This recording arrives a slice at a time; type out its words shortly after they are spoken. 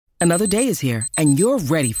Another day is here, and you're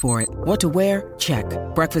ready for it. What to wear? Check.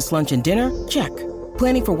 Breakfast, lunch, and dinner? Check.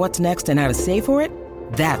 Planning for what's next and how to save for it?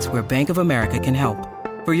 That's where Bank of America can help.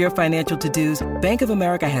 For your financial to-dos, Bank of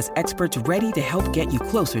America has experts ready to help get you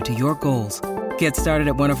closer to your goals. Get started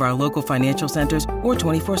at one of our local financial centers or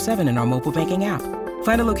 24/7 in our mobile banking app.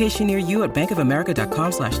 Find a location near you at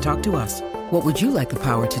bankofamerica.com/talktous. What would you like the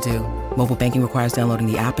power to do? Mobile banking requires downloading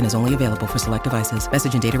the app and is only available for select devices.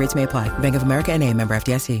 Message and data rates may apply. Bank of America N.A., member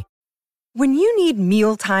FDIC. When you need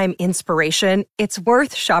mealtime inspiration, it's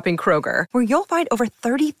worth shopping Kroger, where you'll find over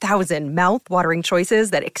 30,000 mouth-watering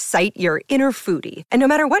choices that excite your inner foodie. And no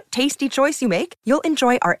matter what tasty choice you make, you'll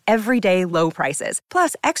enjoy our everyday low prices,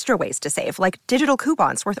 plus extra ways to save, like digital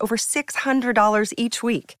coupons worth over $600 each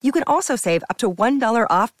week. You can also save up to $1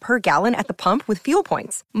 off per gallon at the pump with fuel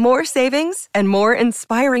points. More savings and more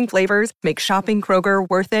inspiring flavors make shopping Kroger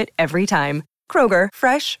worth it every time. Kroger,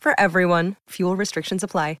 fresh for everyone. Fuel restrictions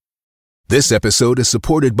apply. This episode is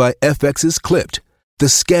supported by FX's Clipped, the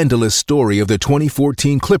scandalous story of the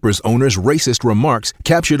 2014 Clippers owner's racist remarks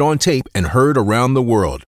captured on tape and heard around the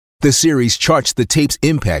world. The series charts the tape's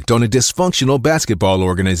impact on a dysfunctional basketball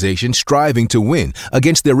organization striving to win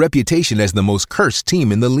against their reputation as the most cursed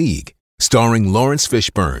team in the league. Starring Lawrence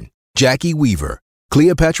Fishburne, Jackie Weaver,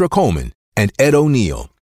 Cleopatra Coleman, and Ed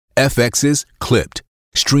O'Neill. FX's Clipped,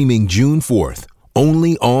 streaming June 4th,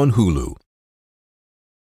 only on Hulu.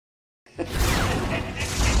 Do it.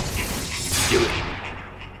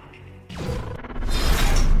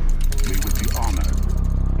 We would be honored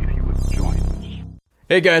if you would join us.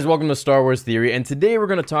 Hey guys, welcome to Star Wars Theory, and today we're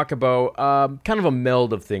going to talk about kind of a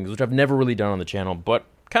meld of things, which I've never really done on the channel, but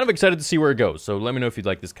kind of excited to see where it goes, so let me know if you'd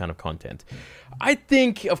like this kind of content. I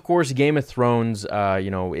think, of course, Game of Thrones,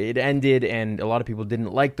 it ended, and a lot of people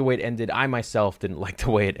didn't like the way it ended. I myself didn't like the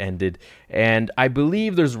way it ended, and I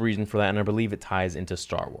believe there's a reason for that, and I believe it ties into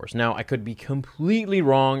Star Wars. Now, I could be completely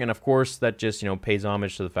wrong, and of course, that just, pays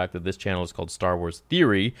homage to the fact that this channel is called Star Wars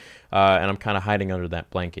Theory, and I'm kind of hiding under that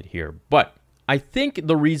blanket here, but I think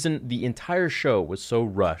the reason the entire show was so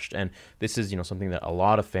rushed, and this is, something that a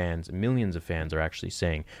lot of fans, millions of fans are actually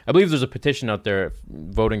saying. I believe there's a petition out there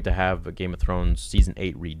voting to have Game of Thrones Season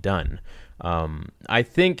 8 redone. I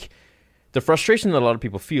think the frustration that a lot of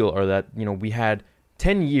people feel are that, we had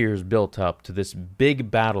 10 years built up to this big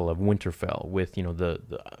battle of Winterfell with,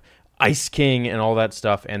 the Ice King and all that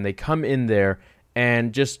stuff, and they come in there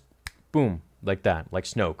and just, boom, like that, like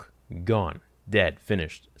Snoke, gone, dead,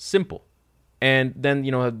 finished, simple. And then,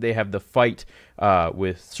 they have the fight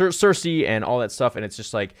with Cersei and all that stuff, and it's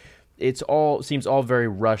just like, seems all very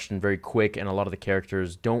rushed and very quick, and a lot of the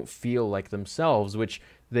characters don't feel like themselves, which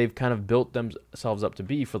they've kind of built themselves up to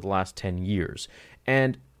be for the last 10 years.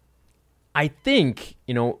 And I think,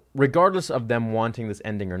 regardless of them wanting this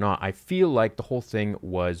ending or not, I feel like the whole thing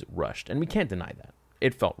was rushed, and we can't deny that.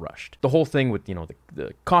 It felt rushed. The whole thing with,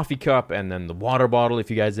 the coffee cup and then the water bottle. If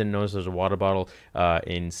you guys didn't notice, there's a water bottle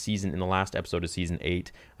in the last episode of season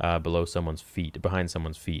 8 behind someone's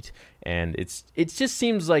feet. And it just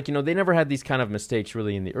seems like, they never had these kind of mistakes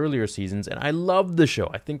really in the earlier seasons. And I loved the show.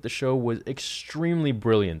 I think the show was extremely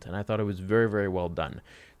brilliant, and I thought it was very, very well done.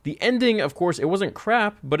 The ending, of course, it wasn't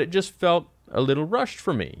crap, but it just felt a little rushed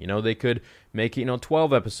for me. They could make it,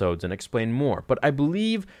 12 episodes and explain more. But I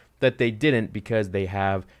believe that they didn't because they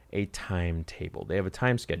have a timetable. They have a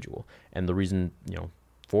time schedule. And the reason,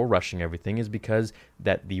 for rushing everything is because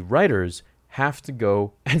that the writers have to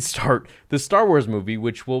go and start the Star Wars movie,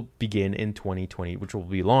 which will begin in 2020, which will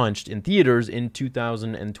be launched in theaters in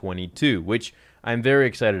 2022, which I'm very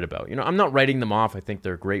excited about. I'm not writing them off. I think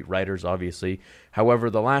they're great writers, obviously.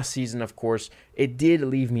 However, the last season, of course, it did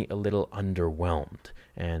leave me a little underwhelmed.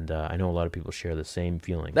 And I know a lot of people share the same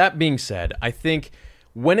feeling. That being said, I think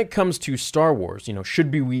when it comes to Star Wars,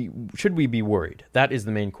 should we be worried? That is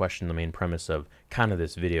the main question, the main premise of kind of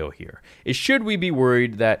this video here. Should we be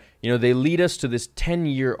worried that, they lead us to this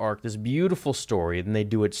 10-year arc, this beautiful story, and they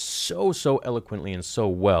do it so eloquently and so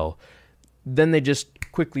well, then they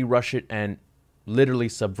just quickly rush it and literally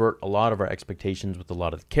subvert a lot of our expectations with a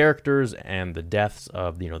lot of the characters and the deaths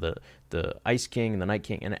of, the Ice King and the Night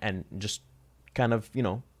King, and just kind of,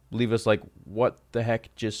 leave us like, what the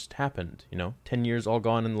heck just happened? 10 years all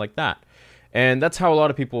gone and like that. And that's how a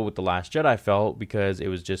lot of people with The Last Jedi felt, because it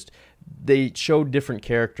was just, they showed different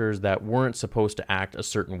characters that weren't supposed to act a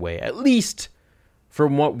certain way, at least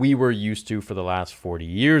from what we were used to for the last 40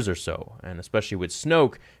 years or so. And especially with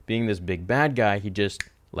Snoke being this big bad guy, he just,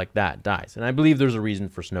 like that, dies. And I believe there's a reason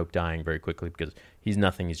for Snoke dying very quickly, because he's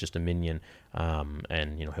nothing, he's just a minion,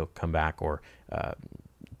 and, he'll come back, or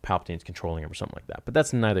Palpatine's controlling him or something like that. But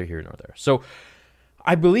that's neither here nor there. So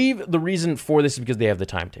I believe the reason for this is because they have the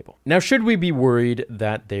timetable. Now, should we be worried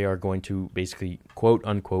that they are going to basically, quote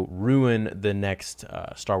unquote, ruin the next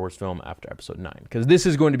Star Wars film after Episode 9? Because this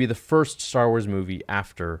is going to be the first Star Wars movie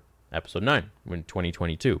after Episode 9 in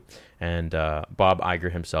 2022. And Bob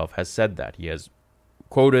Iger himself has said that. He has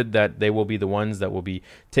quoted that they will be the ones that will be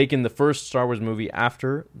taking the first Star Wars movie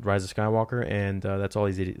after Rise of Skywalker, and that's all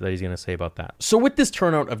he's going to say about that. So with this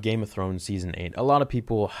turnout of Game of Thrones Season 8, a lot of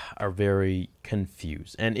people are very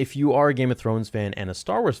confused. And if you are a Game of Thrones fan and a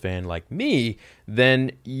Star Wars fan like me,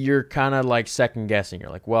 then you're kind of like second guessing.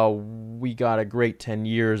 You're like, well, we got a great 10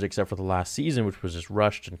 years except for the last season, which was just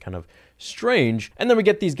rushed and kind of strange. And then we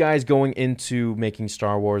get these guys going into making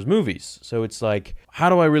Star Wars movies. So it's like, how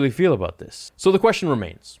do I really feel about this? So the question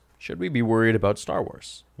remains, should we be worried about Star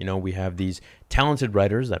Wars? You know, we have these talented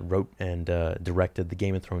writers that wrote and directed the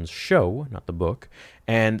Game of Thrones show, not the book,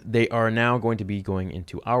 and they are now going to be going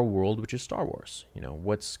into our world, which is Star Wars. You know,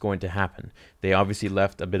 what's going to happen? They obviously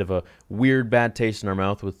left a bit of a weird, bad taste in our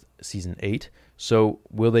mouth with Season 8. So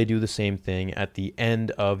will they do the same thing at the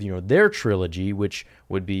end of, you know, their trilogy, which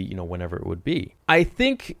would be, you know, whenever it would be? I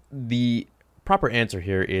think the proper answer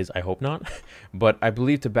here is I hope not, but I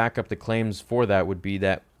believe to back up the claims for that would be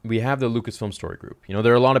that we have the Lucasfilm Story Group. You know,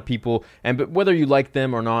 there are a lot of people, but whether you like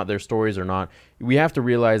them or not, their stories or not, we have to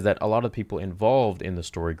realize that a lot of people involved in the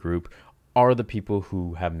story group are the people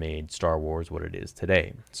who have made Star Wars what it is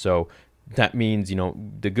today. So that means, you know,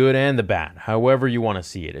 the good and the bad, however you want to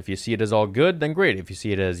see it. If you see it as all good, then great. If you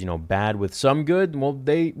see it as, you know, bad with some good, well,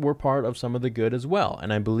 they were part of some of the good as well.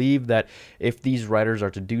 And I believe that if these writers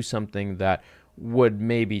are to do something that would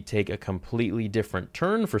maybe take a completely different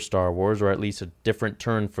turn for Star Wars, or at least a different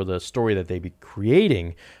turn for the story that they'd be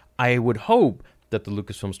creating, I would hope that the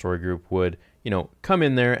Lucasfilm Story Group would, you know, come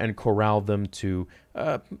in there and corral them to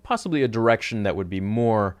possibly a direction that would be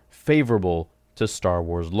more favorable to Star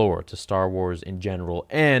Wars lore, to Star Wars in general,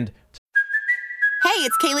 and Hey,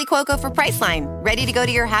 it's Kaylee Cuoco for Priceline. Ready to go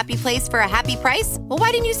to your happy place for a happy price? Well,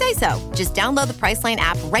 why didn't you say so? Just download the Priceline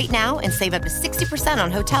app right now and save up to 60%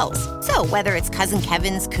 on hotels. So whether it's Cousin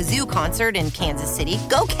Kevin's Kazoo Concert in Kansas City,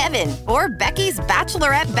 go Kevin, or Becky's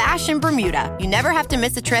Bachelorette Bash in Bermuda, you never have to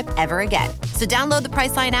miss a trip ever again. So download the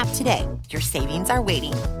Priceline app today. Your savings are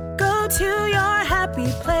waiting. Go to your happy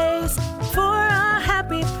place for a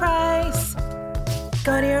happy price.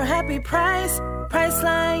 Go to your happy price,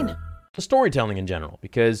 Priceline. the storytelling in general,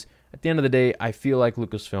 because at the end of the day, I feel like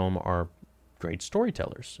Lucasfilm are great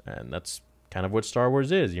storytellers, and that's kind of what Star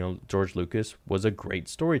Wars is. You know, George Lucas was a great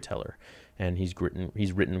storyteller, and he's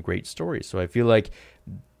written great stories. So I feel like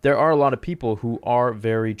there are a lot of people who are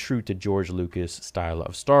very true to George Lucas' style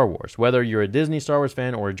of Star Wars. Whether you're a Disney Star Wars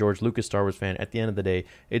fan or a George Lucas Star Wars fan, at the end of the day,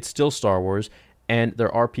 it's still Star Wars, and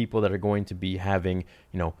there are people that are going to be having,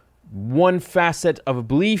 you know, one facet of a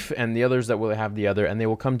belief and the others that will have the other, and they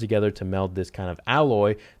will come together to meld this kind of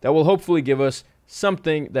alloy that will hopefully give us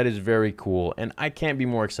something that is very cool, and I can't be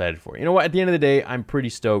more excited for it. You know what? At the end of the day, I'm pretty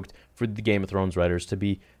stoked for the Game of Thrones writers to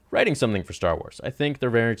be writing something for Star Wars. I think they're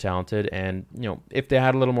very talented, and, you know, if they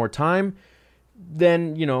had a little more time,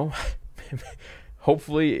 then, you know,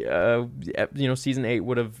 hopefully, you know, Season 8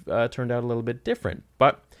 would have turned out a little bit different.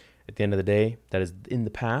 But at the end of the day, that is in the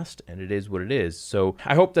past, and it is what it is. So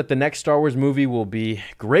I hope that the next Star Wars movie will be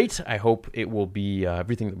great. I hope it will be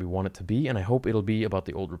everything that we want it to be, and I hope it'll be about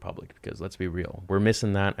the Old Republic, because let's be real, we're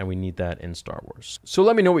missing that, and we need that in Star Wars. So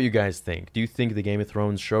let me know what you guys think. Do you think the Game of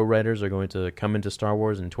Thrones show writers are going to come into Star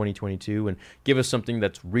Wars in 2022 and give us something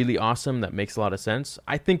that's really awesome, that makes a lot of sense?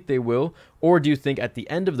 I think they will. Or do you think at the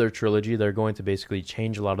end of their trilogy, they're going to basically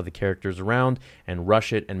change a lot of the characters around and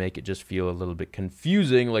rush it and make it just feel a little bit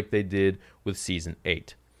confusing like they did with Season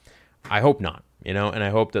 8? I hope not, you know, and I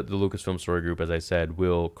hope that the Lucasfilm Story Group, as I said,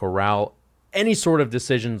 will corral any sort of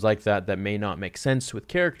decisions like that that may not make sense with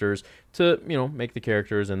characters to, you know, make the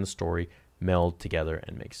characters and the story meld together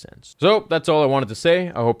and make sense. So that's all I wanted to say.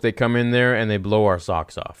 I hope they come in there and they blow our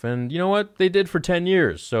socks off. And you know what? They did for 10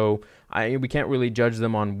 years. So we can't really judge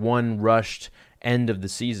them on one rushed end of the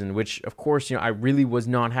season, which of course, you know, I really was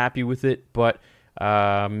not happy with it, but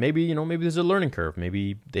maybe, you know, maybe there's a learning curve.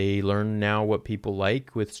 Maybe they learn now what people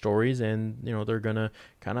like with stories, and, you know, they're going to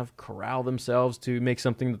kind of corral themselves to make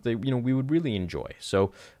something that they, you know, we would really enjoy.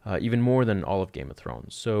 So even more than all of Game of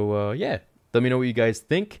Thrones. So yeah. Let me know what you guys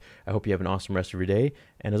think. I hope you have an awesome rest of your day.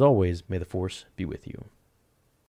 And as always, may the Force be with you.